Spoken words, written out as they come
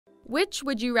Which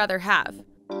would you rather have?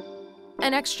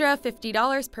 An extra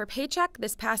 $50 per paycheck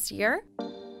this past year?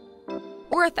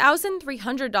 Or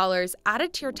 $1,300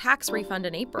 added to your tax refund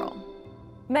in April?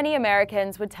 Many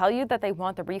Americans would tell you that they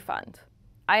want the refund.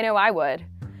 I know I would.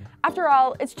 After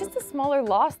all, it's just a smaller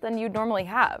loss than you'd normally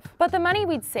have. But the money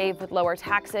we'd save with lower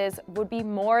taxes would be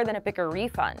more than a bigger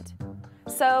refund.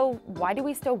 So why do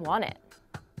we still want it?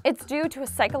 It's due to a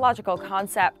psychological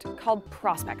concept called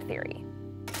prospect theory.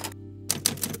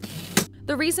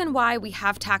 The reason why we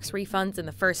have tax refunds in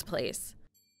the first place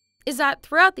is that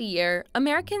throughout the year,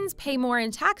 Americans pay more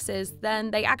in taxes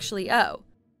than they actually owe.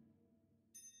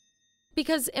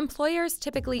 Because employers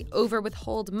typically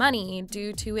overwithhold money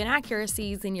due to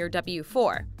inaccuracies in your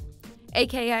W-4,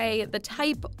 aka the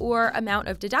type or amount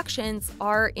of deductions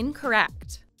are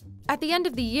incorrect. At the end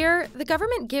of the year, the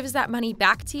government gives that money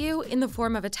back to you in the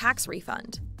form of a tax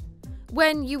refund.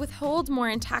 When you withhold more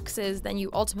in taxes than you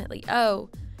ultimately owe,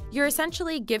 you're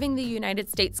essentially giving the United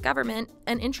States government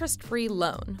an interest-free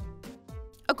loan.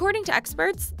 According to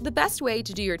experts, the best way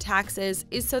to do your taxes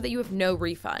is so that you have no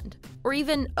refund, or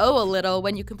even owe a little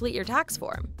when you complete your tax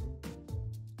form.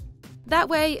 That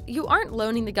way, you aren't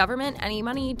loaning the government any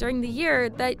money during the year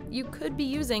that you could be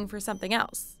using for something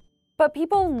else. But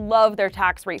people love their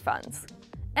tax refunds.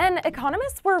 And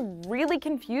economists were really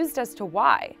confused as to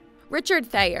why. Richard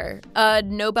Thayer, a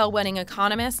Nobel-winning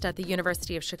economist at the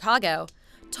University of Chicago,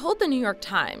 told the New York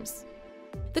Times,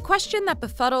 "The question that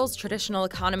befuddles traditional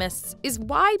economists is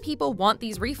why people want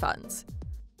these refunds.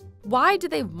 Why do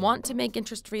they want to make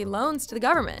interest-free loans to the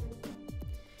government?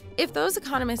 If those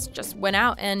economists just went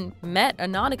out and met a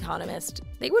non-economist,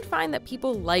 they would find that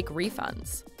people like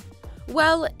refunds."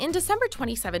 Well, in December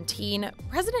 2017,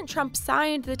 President Trump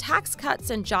signed the Tax Cuts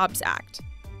and Jobs Act.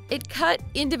 It cut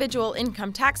individual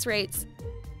income tax rates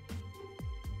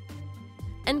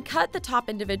and cut the top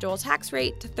individual tax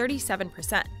rate to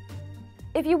 37%.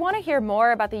 If you want to hear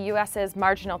more about the US's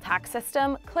marginal tax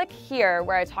system, click here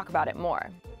where I talk about it more.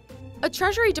 A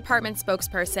Treasury Department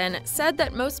spokesperson said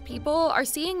that most people are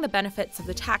seeing the benefits of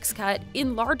the tax cut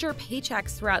in larger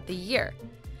paychecks throughout the year,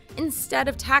 instead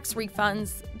of tax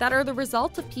refunds that are the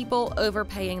result of people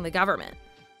overpaying the government.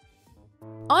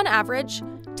 On average,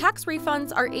 tax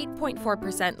refunds are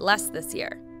 8.4% less this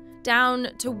year, down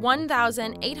to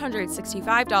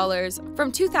 $1,865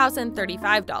 from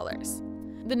 $2,035.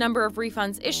 The number of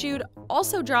refunds issued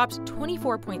also dropped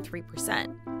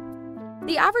 24.3%.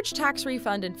 The average tax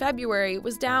refund in February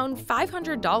was down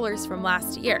 $500 from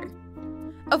last year.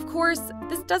 Of course,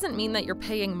 this doesn't mean that you're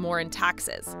paying more in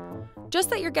taxes,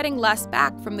 just that you're getting less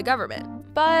back from the government.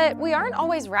 But we aren't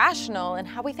always rational in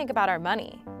how we think about our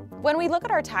money. When we look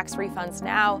at our tax refunds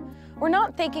now, we're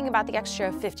not thinking about the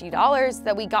extra $50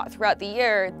 that we got throughout the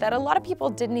year that a lot of people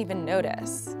didn't even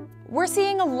notice. We're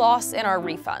seeing a loss in our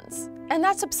refunds, and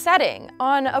that's upsetting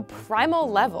on a primal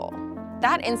level.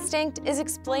 That instinct is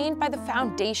explained by the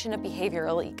foundation of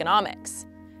behavioral economics.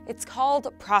 It's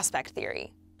called prospect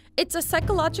theory. It's a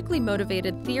psychologically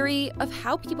motivated theory of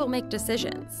how people make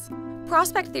decisions.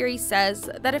 Prospect theory says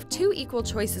that if two equal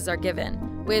choices are given,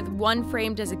 with one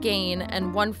framed as a gain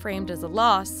and one framed as a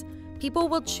loss, people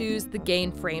will choose the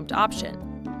gain-framed option.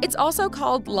 It's also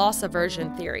called loss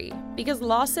aversion theory, because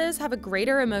losses have a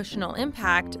greater emotional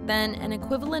impact than an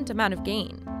equivalent amount of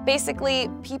gain. Basically,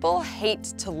 people hate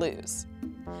to lose.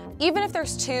 Even if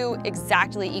there's two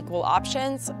exactly equal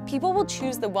options, people will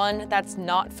choose the one that's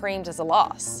not framed as a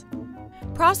loss.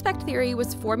 Prospect theory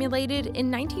was formulated in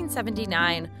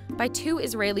 1979 by two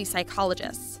Israeli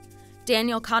psychologists,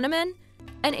 Daniel Kahneman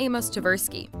and Amos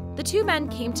Tversky. The two men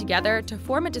came together to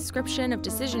form a description of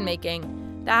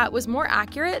decision-making that was more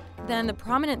accurate than the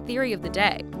prominent theory of the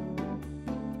day.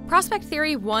 Prospect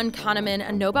theory won Kahneman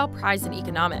a Nobel Prize in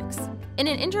economics. In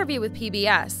an interview with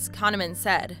PBS, Kahneman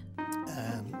said,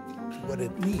 "And what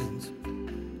it means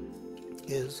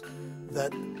is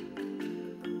that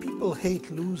people hate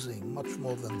losing much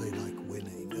more than they like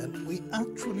winning. And we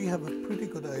actually have a pretty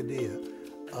good idea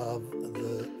of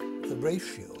the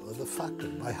ratio, or the factor,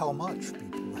 by how much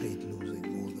people hate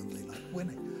losing more than they like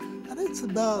winning. And it's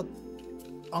about,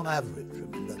 on average, I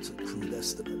mean, that's a crude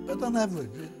estimate, but on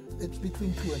average, it's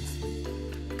between 2 and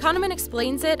 3. Kahneman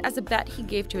explains it as a bet he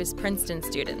gave to his Princeton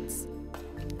students.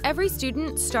 Every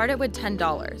student started with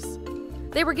 $10.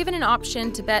 They were given an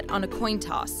option to bet on a coin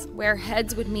toss, where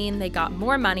heads would mean they got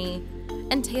more money,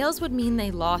 and tails would mean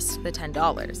they lost the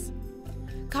 $10.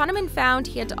 Kahneman found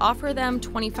he had to offer them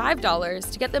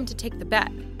 $25 to get them to take the bet,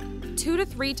 2 to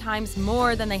 3 times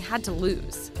more than they had to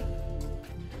lose.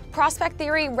 Prospect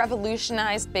theory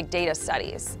revolutionized big data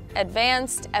studies,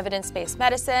 advanced evidence-based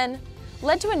medicine,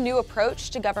 led to a new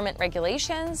approach to government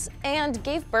regulations, and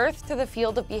gave birth to the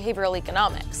field of behavioral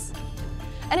economics.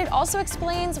 And it also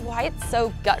explains why it's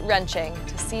so gut-wrenching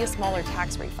to see a smaller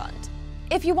tax refund.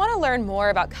 If you want to learn more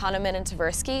about Kahneman and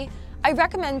Tversky, I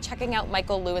recommend checking out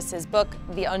Michael Lewis's book,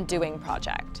 The Undoing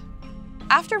Project.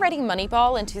 After writing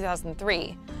Moneyball in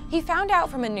 2003, he found out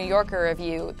from a New Yorker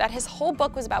review that his whole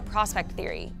book was about prospect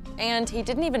theory, and he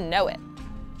didn't even know it.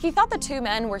 He thought the two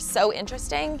men were so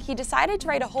interesting, he decided to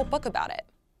write a whole book about it.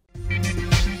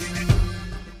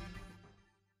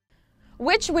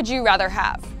 Which would you rather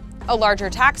have? A larger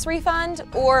tax refund,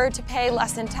 or to pay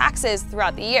less in taxes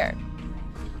throughout the year?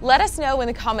 Let us know in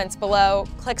the comments below,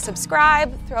 click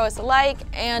subscribe, throw us a like,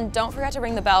 and don't forget to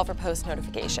ring the bell for post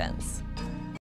notifications.